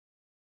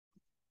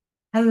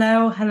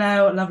Hello,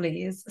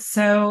 lovelies.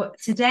 So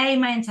today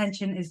my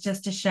intention is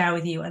just to share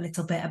with you a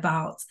little bit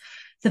about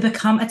the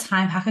Become a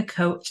Time Hacker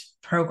Coach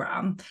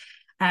program.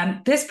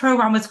 This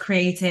program was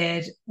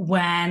created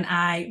when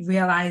I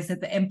realized that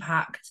the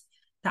impact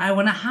that I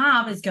want to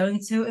have is going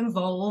to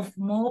involve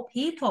more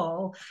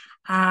people.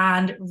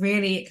 And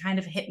really, it kind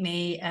of hit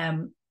me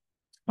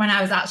when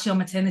I was actually on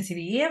maternity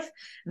leave,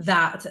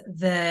 that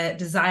the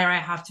desire I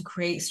have to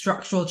create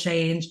structural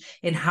change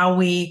in how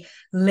we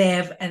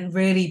live, and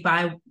really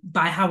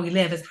by how we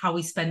live is how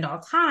we spend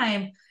our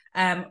time,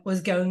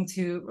 was going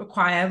to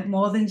require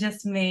more than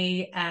just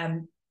me.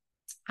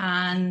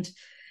 And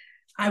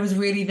I was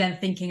really then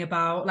thinking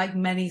about, like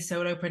many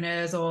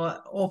solopreneurs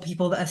or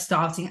people that are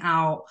starting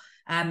out,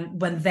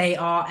 when they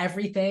are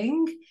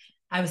everything.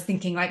 I was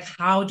thinking, like,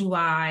 how do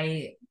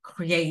I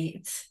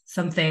create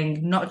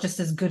something not just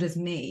as good as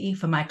me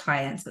for my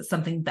clients, but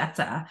something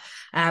better?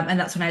 And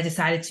that's when I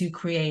decided to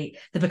create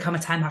the Become a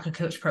Time Hacker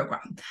Coach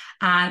program.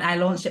 And I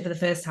launched it for the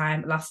first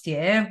time last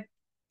year.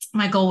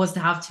 My goal was to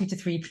have 2 to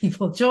 3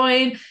 people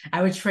join.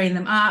 I would train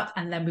them up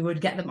and then we would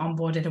get them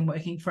onboarded and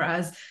working for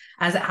us.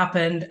 As it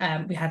happened,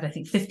 we had, I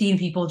think, 15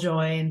 people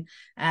join.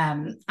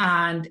 And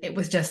it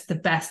was just the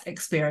best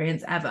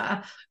experience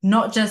ever.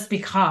 Not just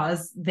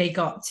because they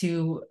got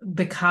to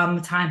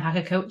become time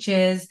hacker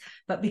coaches,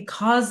 but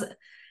because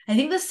I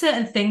think there's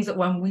certain things that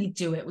when we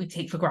do it, we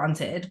take for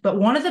granted. But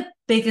one of the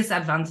biggest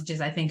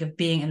advantages, I think, of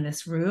being in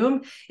this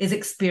room is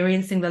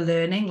experiencing the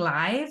learning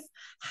live,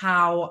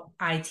 how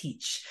I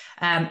teach.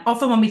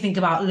 Often when we think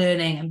about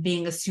learning and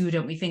being a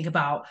student, we think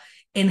about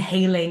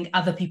inhaling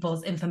other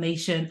people's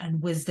information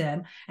and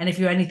wisdom. And if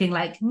you're anything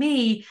like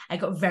me, I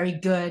got very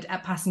good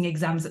at passing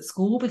exams at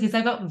school because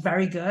I got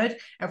very good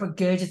at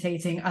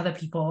regurgitating other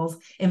people's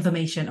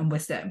information and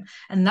wisdom.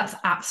 And that's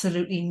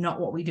absolutely not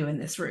what we do in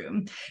this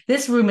room.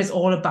 This room is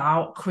all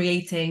about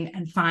creating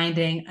and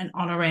finding and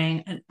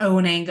honoring and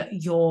owning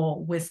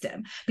your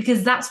wisdom,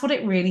 because that's what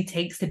it really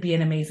takes to be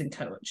an amazing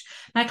coach.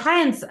 My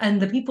clients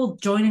and the people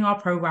joining our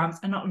programs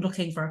are not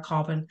looking for a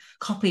carbon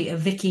copy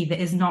of Vicky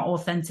that is not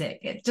authentic.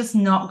 It's just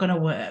not going to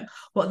work.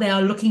 What they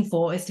are looking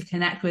for is to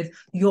connect with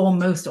your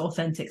most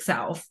authentic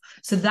self.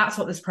 So that's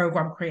what this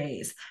program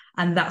creates.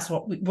 And that's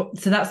so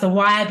that's the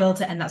why I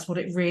built it. And that's what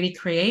it really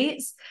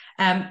creates.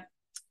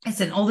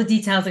 Listen, all the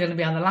details are going to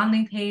be on the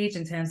landing page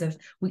in terms of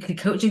weekly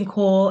coaching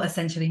call,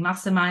 essentially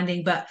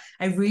masterminding. But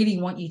I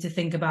really want you to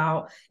think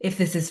about, if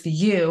this is for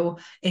you,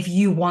 if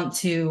you want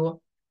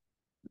to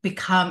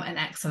become an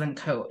excellent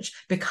coach,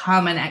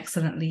 become an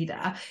excellent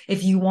leader,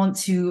 if you want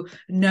to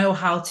know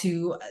how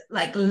to,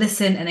 like,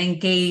 listen and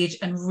engage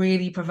and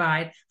really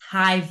provide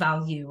high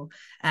value,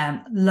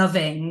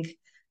 loving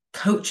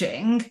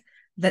coaching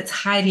that's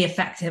highly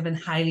effective and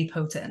highly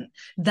potent.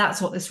 That's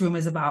what this room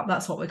is about.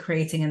 That's what we're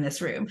creating in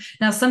this room.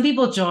 Now, some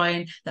people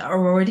join that are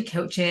already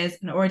coaches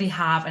and already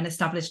have an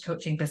established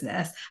coaching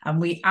business, and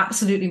we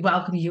absolutely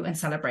welcome you and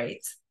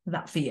celebrate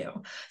that for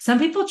you. Some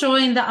people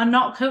join that are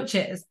not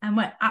coaches, and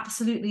we're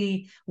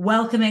absolutely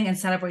welcoming and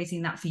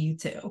celebrating that for you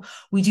too.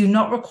 We do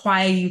not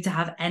require you to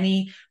have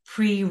any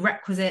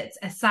prerequisites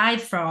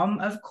aside from,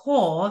 of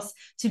course,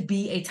 to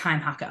be a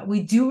time hacker.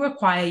 We do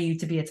require you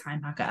to be a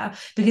time hacker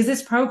because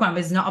this program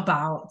is not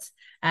about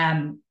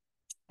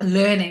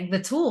learning the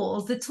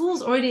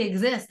tools already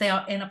exist. They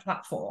are in a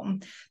platform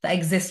that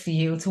exists for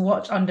you to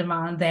watch on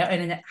demand. They are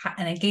in an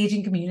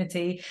engaging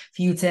community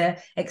for you to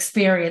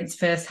experience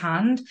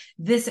firsthand.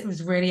 This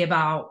is really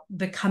about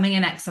becoming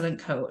an excellent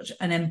coach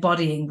and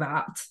embodying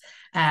that,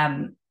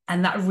 and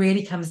that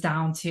really comes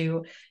down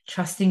to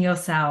trusting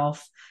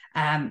yourself,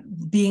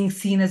 being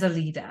seen as a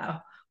leader.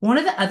 One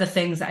of the other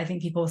things that I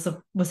think people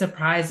were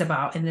surprised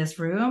about in this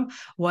room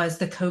was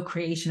the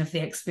co-creation of the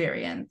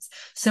experience.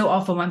 So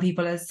often when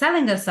people are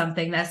selling us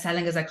something, they're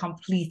selling us a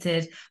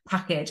completed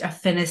package, a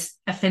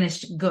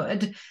finished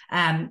good,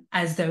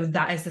 as though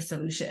that is the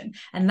solution.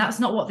 And that's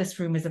not what this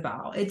room is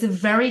about. It's a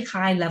very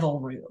high level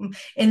room.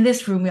 In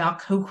this room, we are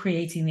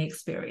co-creating the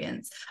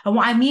experience. And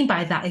what I mean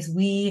by that is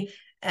we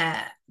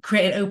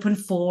create an open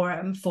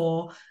forum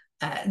for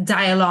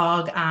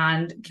dialogue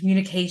and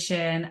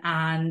communication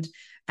and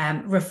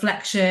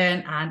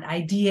reflection and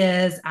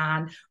ideas,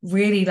 and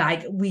really,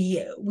 like,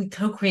 we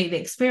co-create the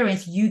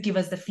experience. You give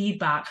us the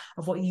feedback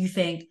of what you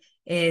think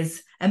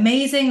is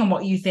amazing and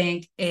what you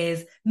think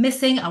is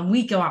missing, and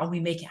we go out and we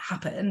make it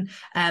happen,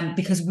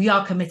 because we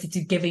are committed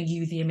to giving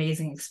you the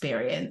amazing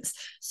experience.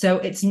 So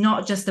it's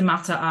not just a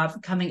matter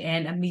of coming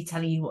in and me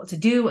telling you what to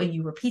do and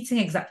you repeating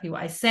exactly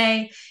what I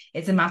say.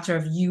 It's a matter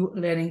of you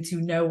learning to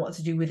know what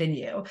to do within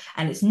you.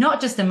 And it's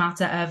not just a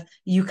matter of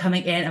you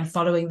coming in and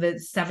following the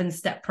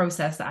 7-step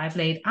process that I've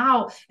laid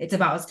out. It's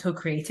about us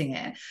co-creating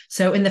it.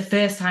 So in the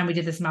first time we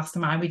did this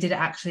mastermind, we did it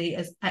I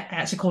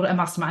actually called it a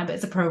mastermind, but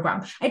it's a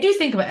program. I do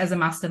think of it as a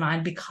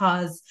mastermind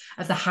because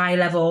of the high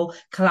level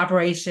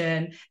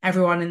collaboration.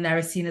 Everyone in there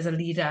is seen as a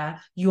leader.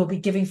 You will be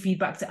giving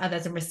feedback to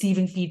others and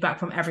receiving feedback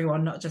from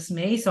everyone, not just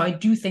me. So I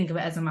do think of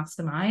it as a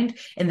mastermind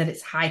in that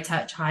it's high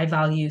touch, high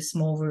value,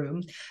 small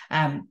room.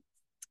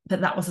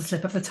 But that was a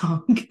slip of the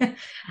tongue.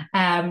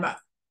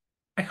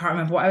 I can't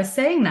remember what I was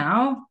saying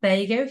now. There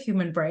you go,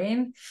 human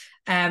brain.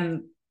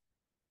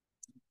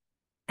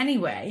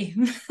 Anyway.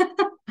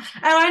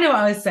 Oh, I know what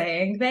I was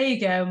saying. There you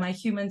go, my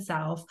human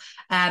self.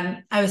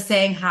 I was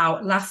saying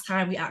how last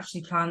time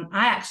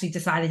I actually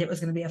decided it was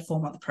going to be a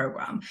 4-month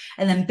program.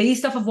 And then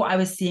based off of what I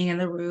was seeing in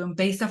the room,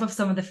 based off of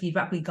some of the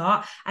feedback we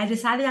got, I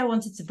decided I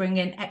wanted to bring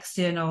in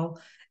external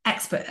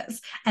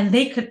experts, and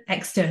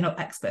external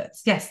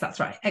experts. Yes, that's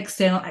right.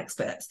 External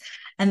experts.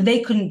 And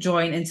they couldn't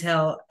join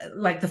until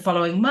like the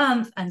following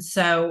month. And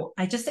so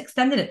I just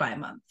extended it by a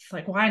month.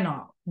 Like, why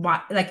not?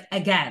 Why? Like,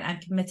 again, I'm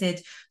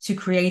committed to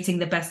creating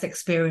the best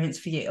experience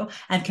for you.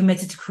 I'm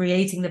committed to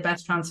creating the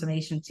best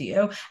transformation to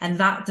you. And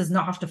that does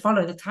not have to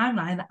follow the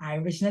timeline that I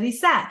originally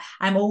set.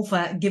 I'm all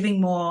for giving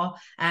more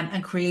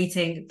and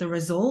creating the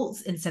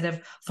results instead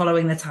of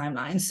following the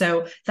timeline.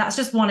 So that's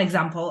just one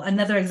example.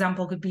 Another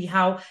example could be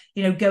how,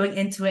 going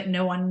into it,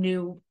 no one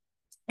knew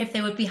if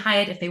they would be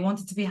hired, if they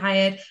wanted to be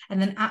hired.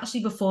 And then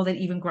actually before they'd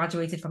even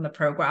graduated from the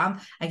program,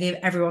 I gave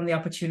everyone the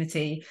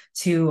opportunity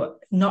to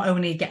not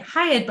only get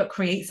hired, but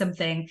create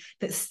something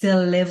that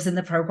still lives in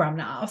the program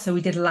now. So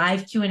we did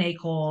live Q&A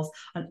calls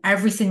on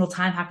every single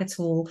Time Hacker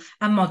tool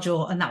and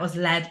module. And that was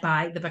led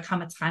by the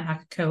Become a Time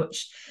Hacker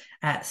Coach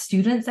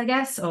students, I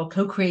guess, or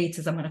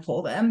co-creators, I'm going to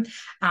call them.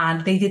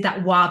 And they did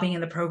that while being in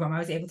the program. I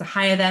was able to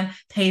hire them,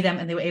 pay them,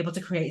 and they were able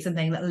to create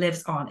something that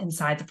lives on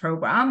inside the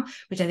program,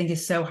 which I think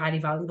is so highly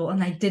valuable.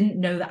 And I didn't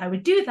know that I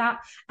would do that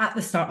at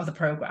the start of the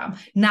program.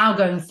 Now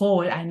going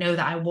forward, I know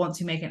that I want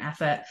to make an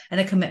effort and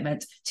a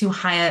commitment to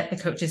hire the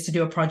coaches to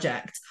do a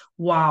project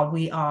while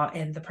we are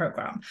in the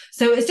program.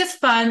 So it's just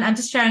fun. I'm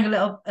just sharing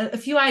a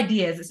few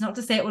ideas. It's not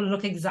to say it will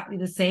look exactly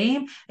the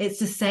same. It's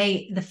to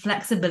say the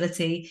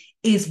flexibility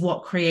is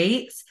what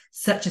creates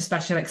such a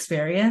special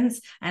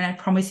experience. And I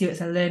promise you,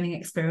 it's a learning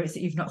experience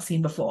that you've not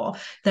seen before.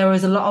 There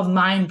was a lot of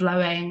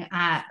mind-blowing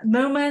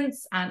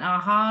moments and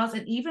ahas,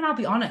 and even, I'll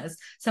be honest,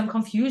 some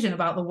confusion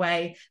about the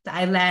way that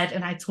I led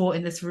and I taught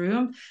in this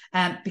room,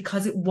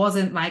 because it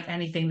wasn't like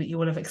anything that you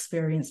would have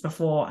experienced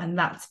before. And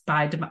that's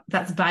by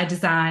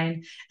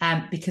design.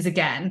 Because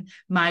again,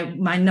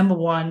 my number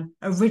one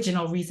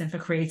original reason for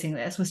creating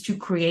this was to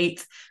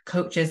create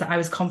coaches that I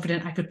was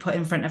confident I could put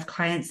in front of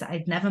clients that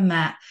I'd never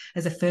met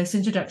as a first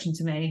introduction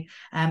to me,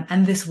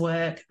 and this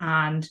work.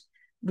 And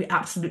we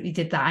absolutely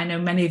did that. I know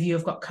many of you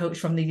have got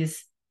coached from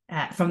these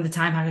from the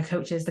Time Hacker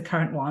coaches, the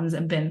current ones,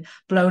 and been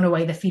blown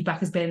away. The feedback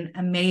has been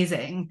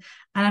amazing,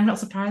 and I'm not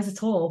surprised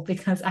at all,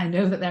 because I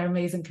know that they're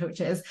amazing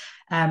coaches.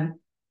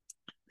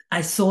 I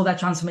saw their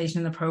transformation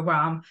in the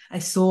program. I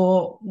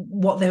saw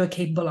what they were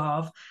capable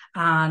of.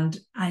 And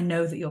I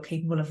know that you're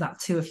capable of that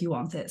too, if you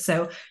want it.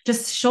 So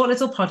just a short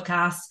little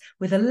podcast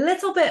with a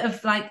little bit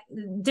of like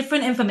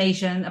different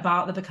information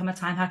about the Become a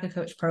Time Hacker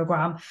Coach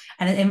program,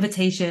 and an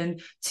invitation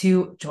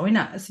to join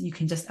us. You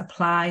can just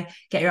apply,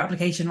 get your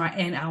application right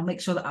in. I'll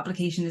make sure the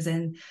application is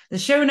in the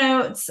show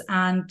notes,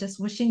 and just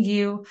wishing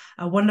you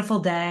a wonderful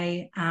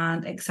day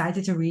and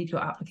excited to read your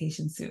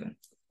application soon.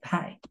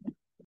 Bye.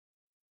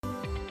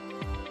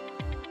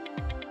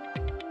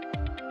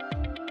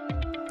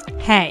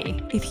 Hey,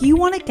 if you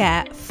want to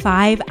get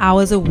 5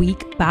 hours a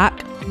week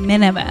back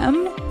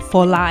minimum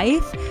for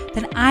life,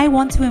 then I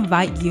want to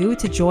invite you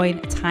to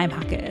join Time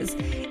Hackers.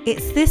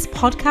 It's this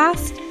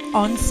podcast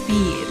on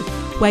speed,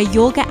 where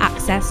you'll get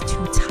access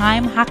to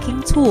time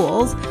hacking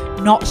tools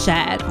not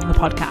shared on the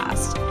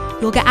podcast.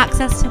 You'll get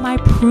access to my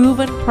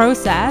proven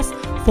process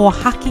for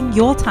hacking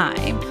your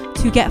time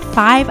to get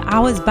 5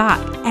 hours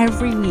back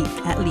every week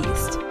at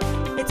least.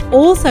 It's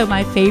also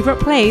my favorite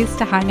place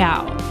to hang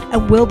out,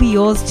 and will be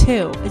yours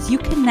too, as you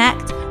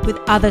connect with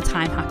other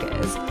time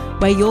hackers,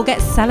 where you'll get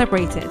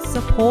celebrated,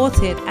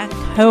 supported, and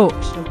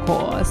coached, of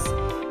course.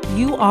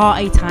 You are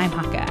a time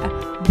hacker.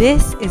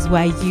 This is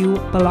where you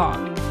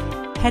belong.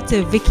 Head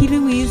to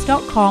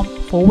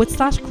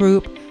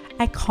vickylouise.com/group.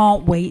 I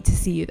can't wait to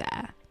see you there.